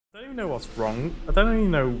don't even know what's wrong. I don't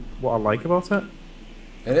even know what I like about it.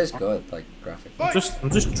 It is good, like graphically.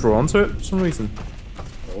 I'm just drawn to it for some reason.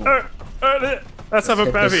 Oh. Let's have a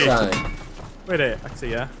Hit the bevy. sign. Wait a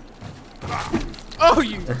actually, yeah. Oh,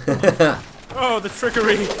 you! Oh, the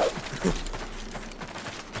trickery!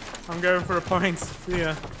 I'm going for a pint. See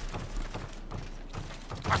ya.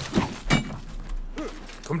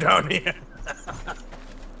 Come down here.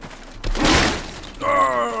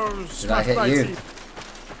 Oh, Did I hit you?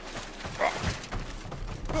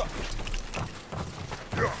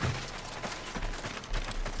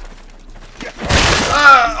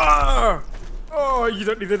 Oh, you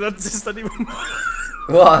don't need the dentist anymore.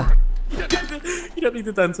 What? You don't need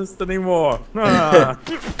the dentist anymore. Ah.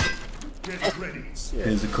 Get ready.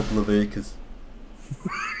 Here's a couple of acres.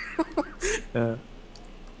 Yeah.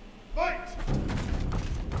 Fight!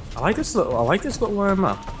 I like this little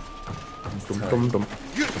map. Dum dum dum.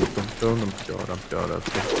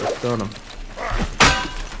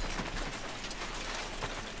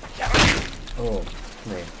 Oh,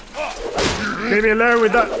 me. Leave me alone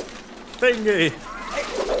with that thingy.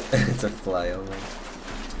 It's a fly on me.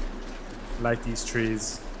 Like these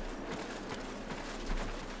trees.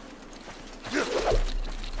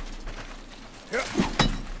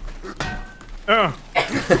 Oh.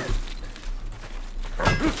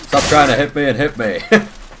 Stop trying to hit me and hit me.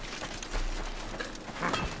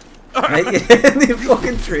 Mate, you hit the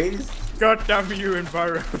fucking trees. God damn you,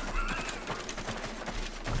 environment.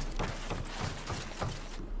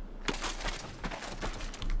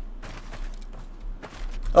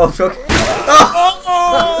 Oh, fuck.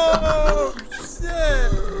 Oh,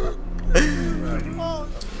 shit!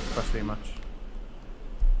 That's pretty much.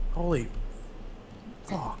 Holy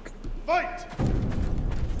fuck. Fight!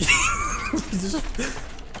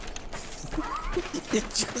 It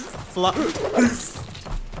just flopped.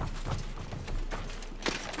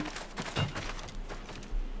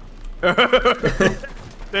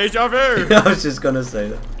 Deja vu! I was just gonna say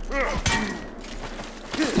that.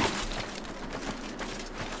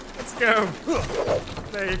 Let's go.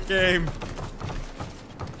 Play a game.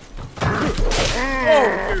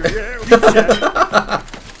 Oh, yeah.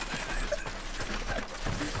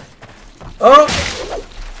 Oh!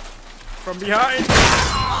 From behind.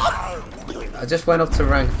 I just went up to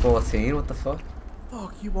rank 14, what the fuck?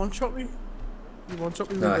 Fuck, you one-shot me? You one-shot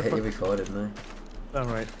me? No, I with hit the you before, didn't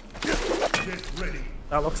Alright. Get ready.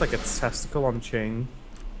 That looks like a testicle on chain.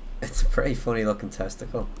 I? It's a pretty funny looking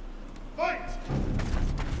testicle. Fight!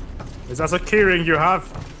 Is that a keyring you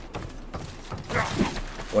have?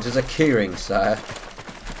 What is a keyring, sir?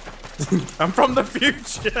 I'm from the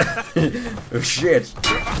future! Oh shit!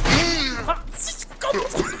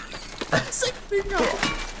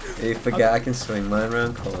 You forget I can swing mine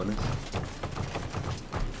around corners.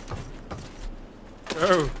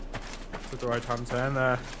 Oh! Took the right hand turn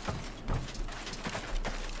there.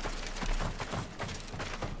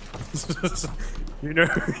 you know,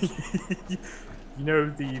 you know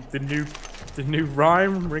the new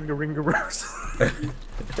rhyme, ringa ringa rose.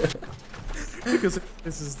 Because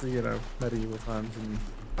this is the medieval times and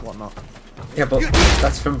whatnot. Yeah, but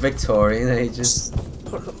that's from Victorian ages.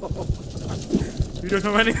 You don't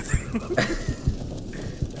know anything.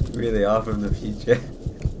 Really are from the future.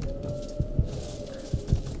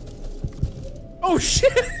 Oh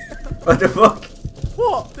shit! What the fuck?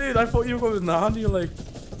 What, dude? I thought you were going in the hand. You're like.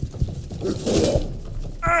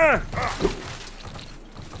 Ah!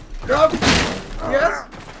 Drop! Yes!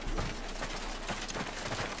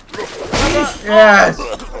 Yes!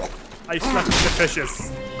 I slept with the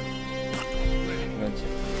fishes.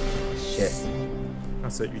 Shit.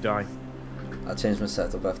 That's it. You die. I'll change my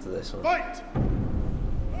setup after this one. Fight!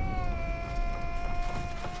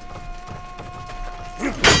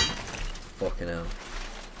 Fucking hell.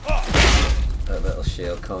 That little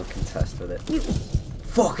shield can't contest with it.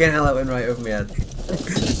 Fucking hell, that went right over my head.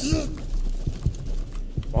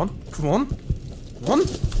 Come on. Come on. Come on.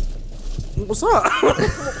 What's that?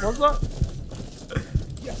 What's that?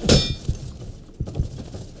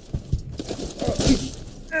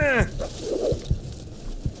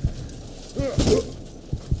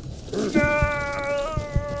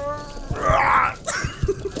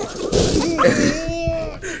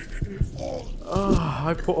 Oh,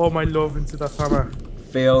 I put all my love into that hammer.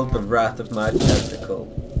 Feel the wrath of my testicle.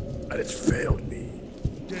 And it's failed me.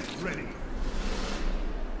 Get ready.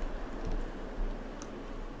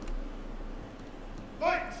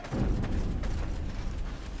 Fight!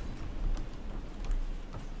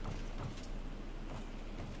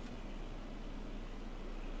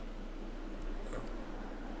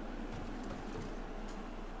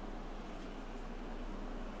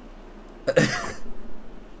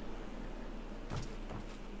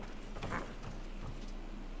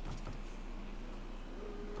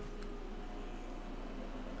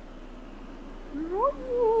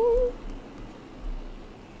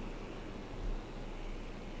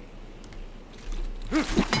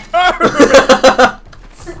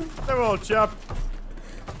 They're all chap.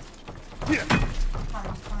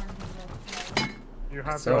 You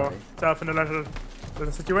have Sorry. yourself in a little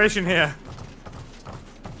situation here.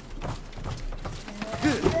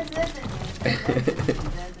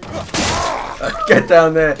 Get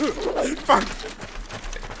down there. Fuck.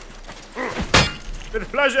 Been a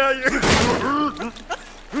pleasure.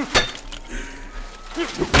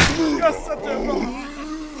 You're such a.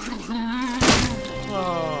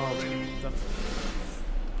 Oh.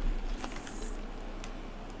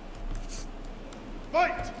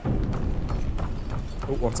 Fight!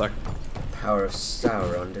 Oh, one sec. Power of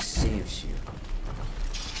Sauron deceives you.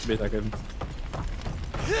 Be a second.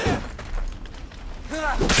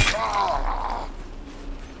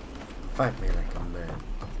 Fight me like a man.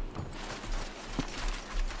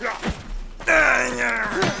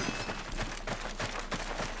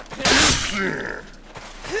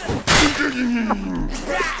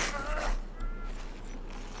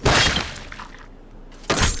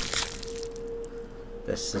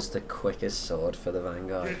 This is the quickest sword for the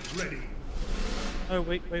Vanguard. Get ready. Oh,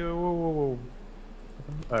 wait, whoa.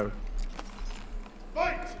 Oh.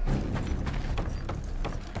 Fight!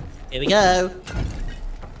 Here we go.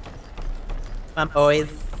 Come on, boys.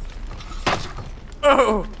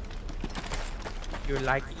 Oh! You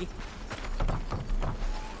like it?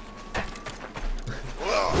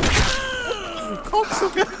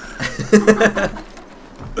 Cocksucker!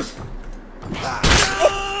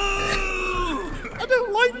 I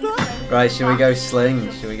don't like that! Right, should we go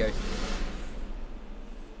sling? Should we go?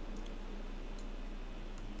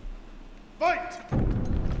 Fight!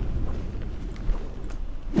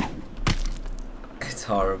 It's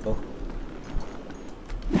horrible.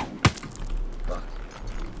 Fuck.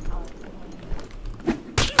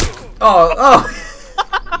 Oh! Oh!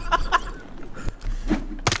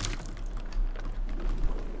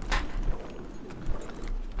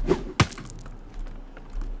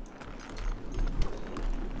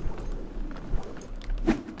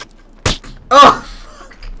 Oh!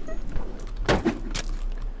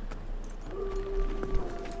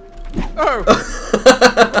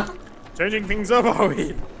 Changing things up, are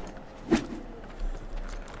we?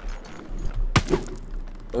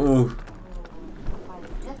 Ooh.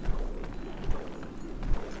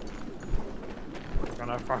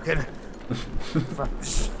 Gonna fucking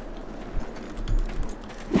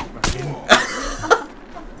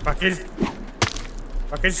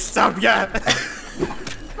fucking stop ya!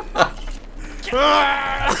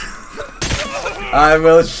 I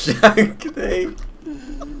will shank thee.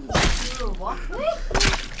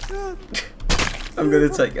 I'm gonna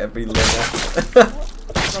take every limb off.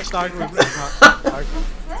 That's terrible.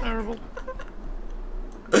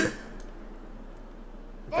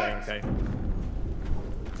 Okay.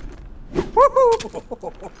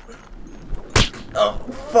 Oh,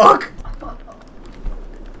 fuck!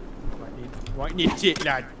 Might need shit,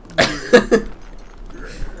 lad.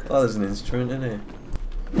 Oh, there's an instrument in here.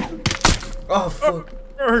 Oh, fuck.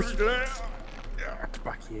 Get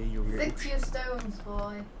back here, you little. Stick to your stones,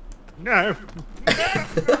 boy. No.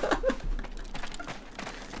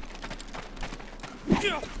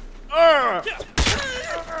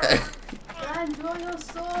 Dan, draw your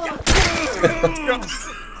sword.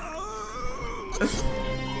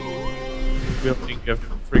 Wielding a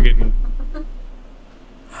friggin'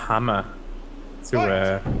 hammer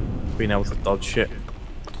to being able to dodge shit.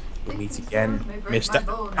 We'll meet again, Mr.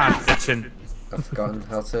 Anderson. I've forgotten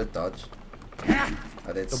how to dodge.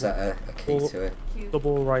 I did set a key to it.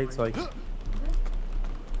 Double right, like.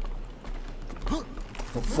 Oh,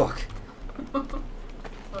 fuck.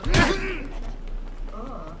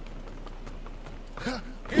 Oh.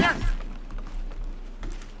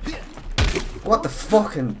 What the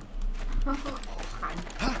fucking...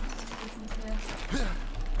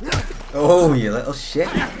 Oh, you little shit.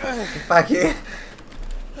 Get back here.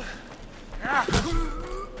 I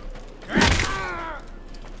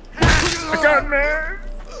can't move!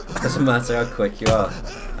 Doesn't matter how quick you are.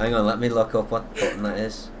 Hang on, let me look up what button that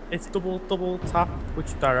is. It's double tap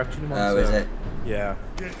which direction you want. Oh, is it? Yeah.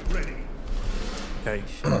 Get ready. Okay.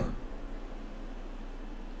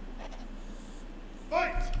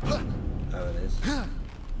 Fight! Oh, it is.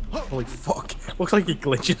 Holy fuck. Looks like you're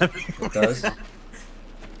glitching everywhere. It does.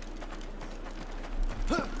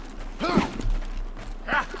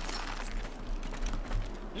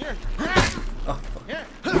 Oh, fuck.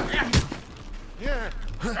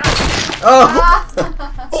 Oh!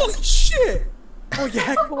 Holy shit! Oh, your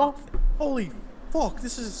heck off! Holy fuck,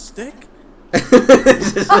 this is a stick?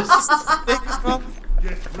 This is a Stick, man.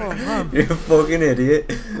 Get Oh, ready. man. You're a fucking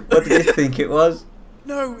idiot. What did you think it was?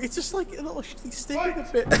 No, it's just like a little shitty stick with a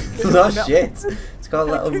bit. No shit. It's got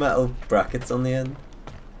little metal brackets on the end.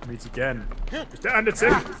 Meet again. Mr.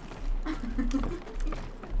 Anderson!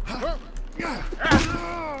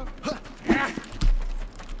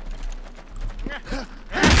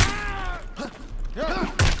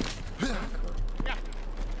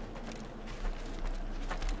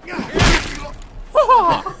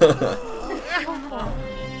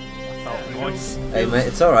 Nice. Hey mate,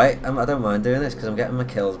 it's alright. I don't mind doing this because I'm getting my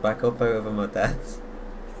kills back up over my deaths.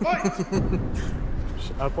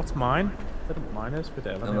 What's mine? I don't know what mine is, but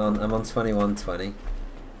I'm on 2120.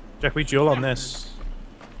 Jack, we duel on this.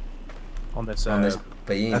 On this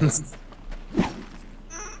beam.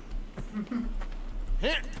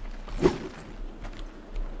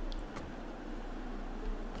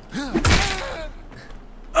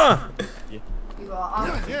 You are on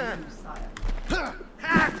sire.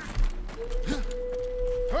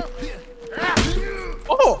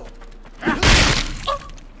 Oh!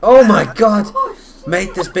 Oh my god!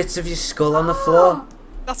 Mate, there's bits of your skull on the floor.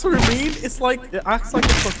 That's what I mean. It's like it acts like a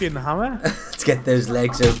fucking hammer. Let's get those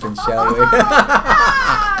legs open, shall we?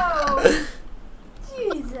 Oh!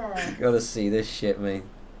 Jesus. Gotta see this shit, mate.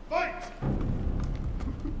 Fight!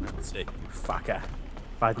 That's it, you fucker.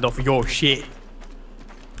 Fighting off your shit.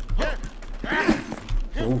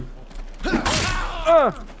 Ooh.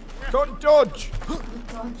 Don't dodge.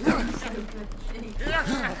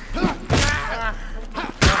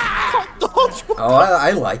 Oh,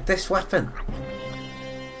 I like this weapon.